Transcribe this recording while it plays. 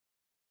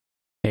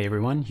Hey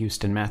everyone,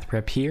 Houston Math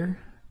Prep here.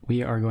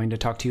 We are going to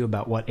talk to you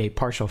about what a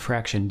partial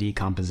fraction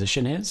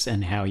decomposition is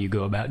and how you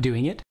go about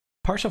doing it.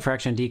 Partial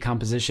fraction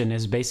decomposition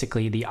is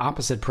basically the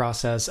opposite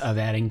process of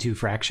adding two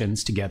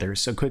fractions together.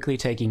 So quickly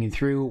taking you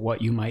through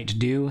what you might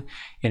do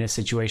in a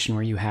situation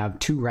where you have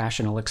two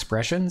rational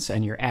expressions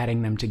and you're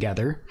adding them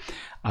together.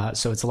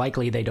 So it's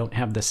likely they don't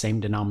have the same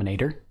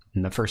denominator.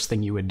 And the first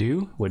thing you would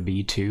do would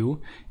be to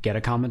get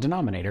a common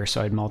denominator.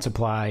 So I'd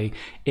multiply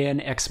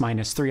in x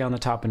minus 3 on the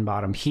top and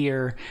bottom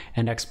here,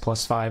 and x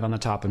plus 5 on the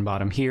top and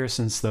bottom here,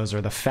 since those are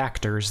the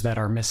factors that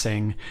are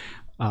missing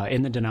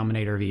in the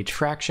denominator of each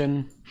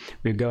fraction.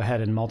 We'd go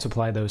ahead and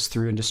multiply those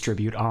through and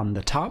distribute on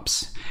the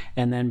tops.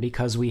 And then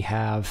because we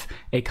have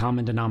a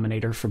common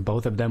denominator for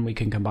both of them, we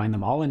can combine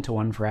them all into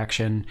one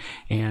fraction,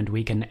 and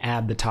we can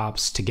add the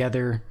tops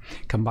together,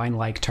 combine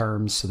like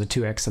terms. So the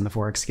 2x and the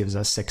 4x gives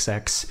us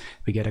 6x.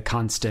 We get a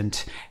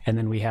constant, and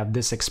then we have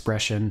this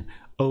expression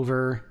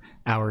over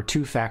our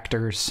two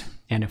factors,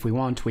 and if we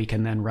want, we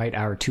can then write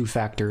our two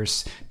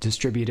factors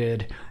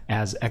distributed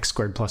as x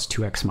squared plus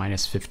 2x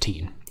minus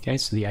 15. Okay,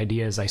 so the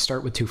idea is I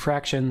start with two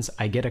fractions,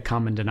 I get a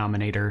common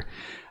denominator,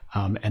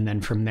 and then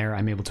from there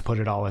I'm able to put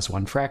it all as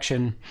one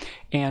fraction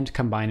and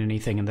combine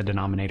anything in the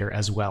denominator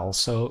as well.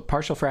 So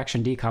partial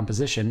fraction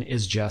decomposition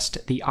is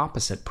just the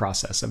opposite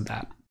process of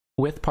that.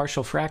 With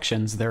partial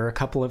fractions, there are a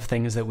couple of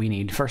things that we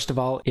need. First of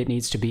all, it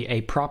needs to be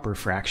a proper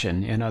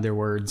fraction. In other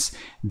words,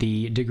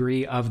 the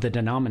degree of the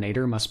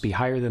denominator must be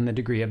higher than the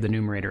degree of the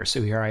numerator.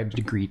 So here I have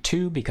degree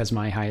 2 because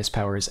my highest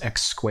power is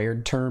x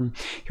squared term.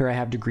 Here I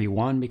have degree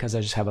 1 because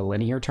I just have a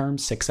linear term,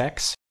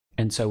 6x.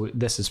 And so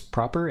this is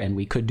proper, and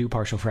we could do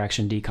partial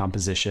fraction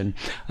decomposition,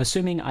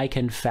 assuming I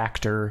can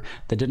factor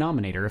the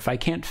denominator. If I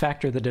can't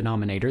factor the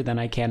denominator, then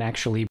I can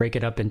actually break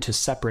it up into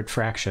separate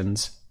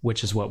fractions,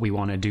 which is what we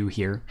want to do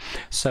here.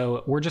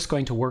 So we're just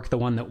going to work the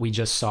one that we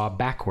just saw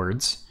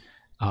backwards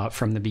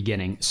from the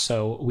beginning.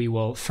 So we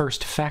will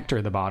first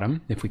factor the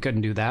bottom. If we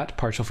couldn't do that,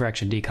 partial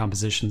fraction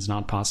decomposition is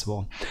not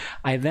possible.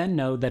 I then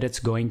know that it's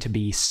going to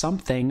be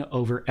something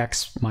over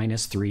x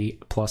minus 3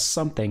 plus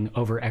something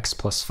over x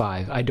plus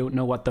 5. I don't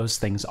know what those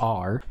things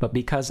are, but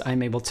because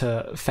I'm able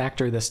to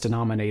factor this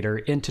denominator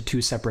into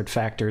two separate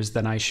factors,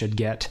 then I should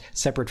get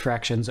separate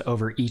fractions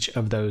over each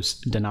of those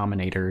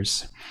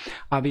denominators.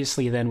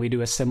 Obviously, then we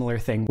do a similar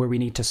thing where we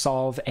need to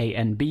solve a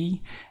and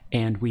b,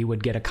 and we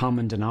would get a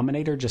common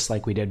denominator just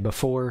like we did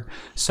before.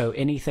 So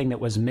anything that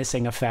was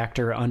missing a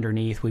factor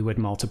underneath, we would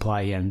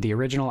multiply in. The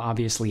original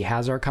obviously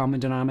has our common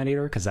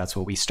denominator because that's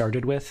what we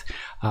started with.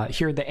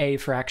 Here the a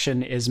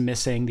fraction is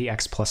missing the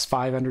x plus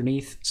 5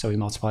 underneath, so we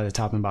multiply the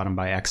top and bottom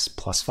by x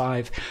plus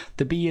 5.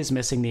 The b is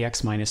missing the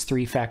x minus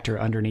 3 factor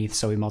underneath,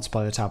 so we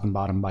multiply the top and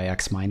bottom by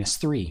x minus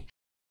 3.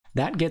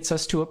 That gets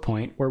us to a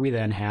point where we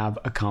then have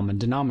a common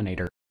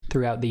denominator.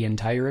 Throughout the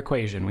entire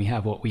equation, we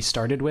have what we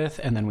started with,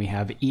 and then we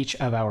have each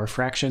of our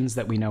fractions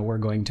that we know we're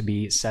going to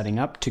be setting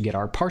up to get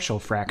our partial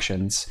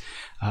fractions,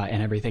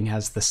 and everything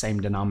has the same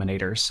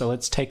denominator. So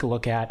let's take a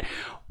look at,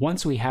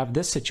 once we have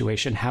this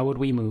situation, how would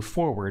we move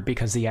forward?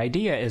 Because the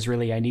idea is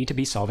really I need to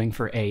be solving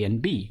for a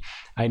and b.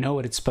 I know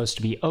what it's supposed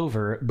to be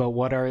over, but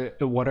what are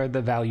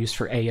the values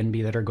for a and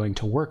b that are going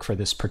to work for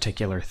this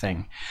particular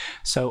thing?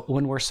 So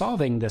when we're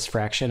solving this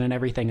fraction and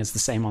everything is the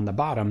same on the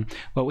bottom,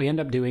 what we end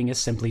up doing is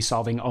simply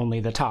solving only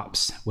the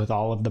tops, with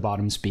all of the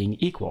bottoms being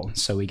equal.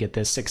 So we get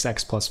this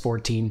 6x plus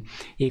 14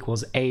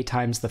 equals a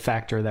times the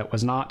factor that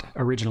was not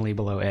originally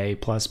below a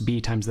plus b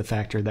times the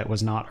factor that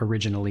was not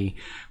originally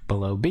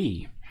below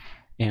b.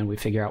 And we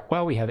figure out,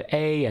 well, we have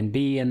a and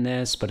b in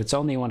this, but it's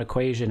only one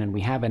equation, and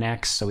we have an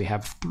x, so we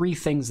have three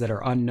things that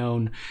are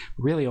unknown,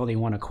 really only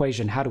one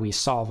equation. How do we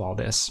solve all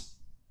this?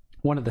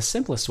 One of the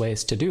simplest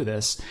ways to do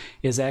this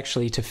is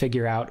actually to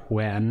figure out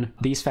when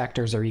these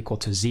factors are equal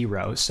to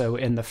 0. So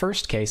in the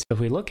first case, if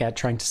we look at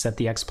trying to set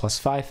the x plus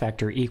 5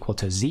 factor equal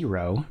to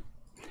 0,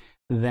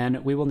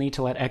 then we will need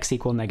to let x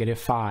equal negative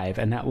 5,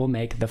 and that will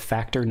make the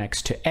factor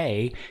next to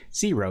a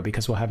 0,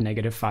 because we'll have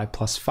negative 5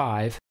 plus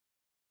 5.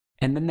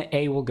 And then the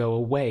a will go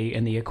away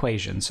in the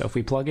equation. So if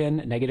we plug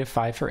in negative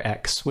 5 for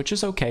x, which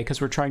is okay because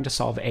we're trying to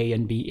solve a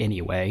and b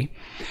anyway,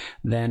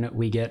 then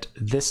we get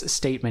this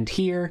statement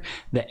here.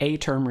 The a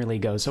term really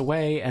goes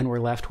away, and we're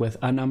left with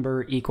a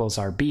number equals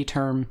our b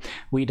term.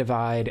 We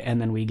divide,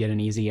 and then we get an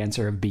easy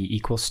answer of b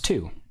equals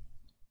 2.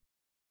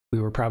 We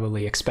were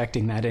probably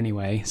expecting that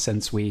anyway,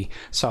 since we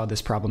saw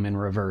this problem in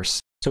reverse.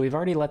 So we've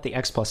already let the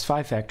x plus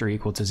 5 factor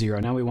equal to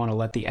 0. Now we want to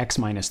let the x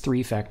minus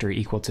 3 factor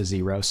equal to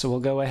 0. So we'll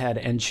go ahead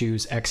and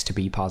choose x to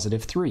be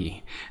positive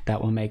 3.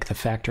 That will make the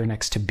factor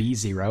next to b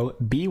 0.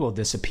 B will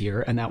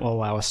disappear, and that will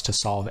allow us to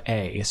solve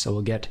a. So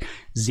we'll get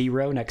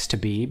 0 next to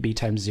b. B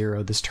times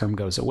 0, this term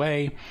goes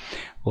away.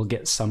 We'll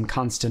get some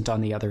constant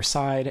on the other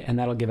side, and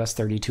that'll give us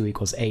 32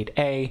 equals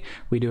 8a.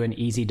 We do an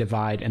easy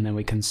divide, and then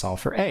we can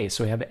solve for a.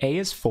 So we have a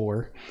is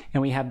 4,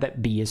 and we have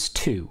that b is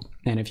 2.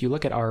 And if you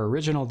look at our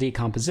original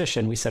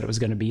decomposition, we said it was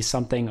going to be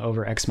something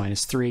over x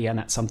minus 3, and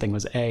that something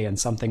was a, and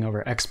something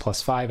over x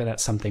plus 5, and that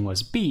something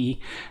was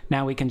b.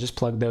 Now we can just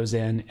plug those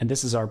in, and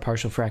this is our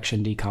partial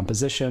fraction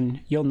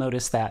decomposition. You'll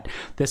notice that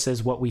this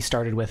is what we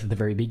started with at the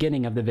very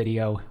beginning of the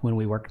video when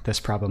we worked this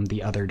problem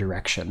the other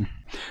direction.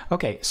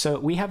 Okay, so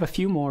we have a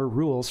few more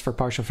rules for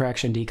partial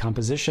fraction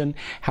decomposition,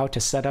 how to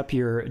set up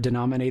your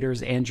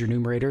denominators and your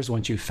numerators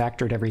once you've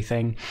factored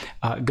everything.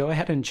 Go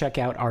ahead and check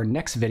out our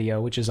next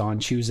video, which is on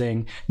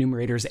choosing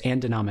numerators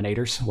and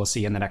denominators. We'll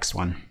see you in the next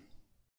one.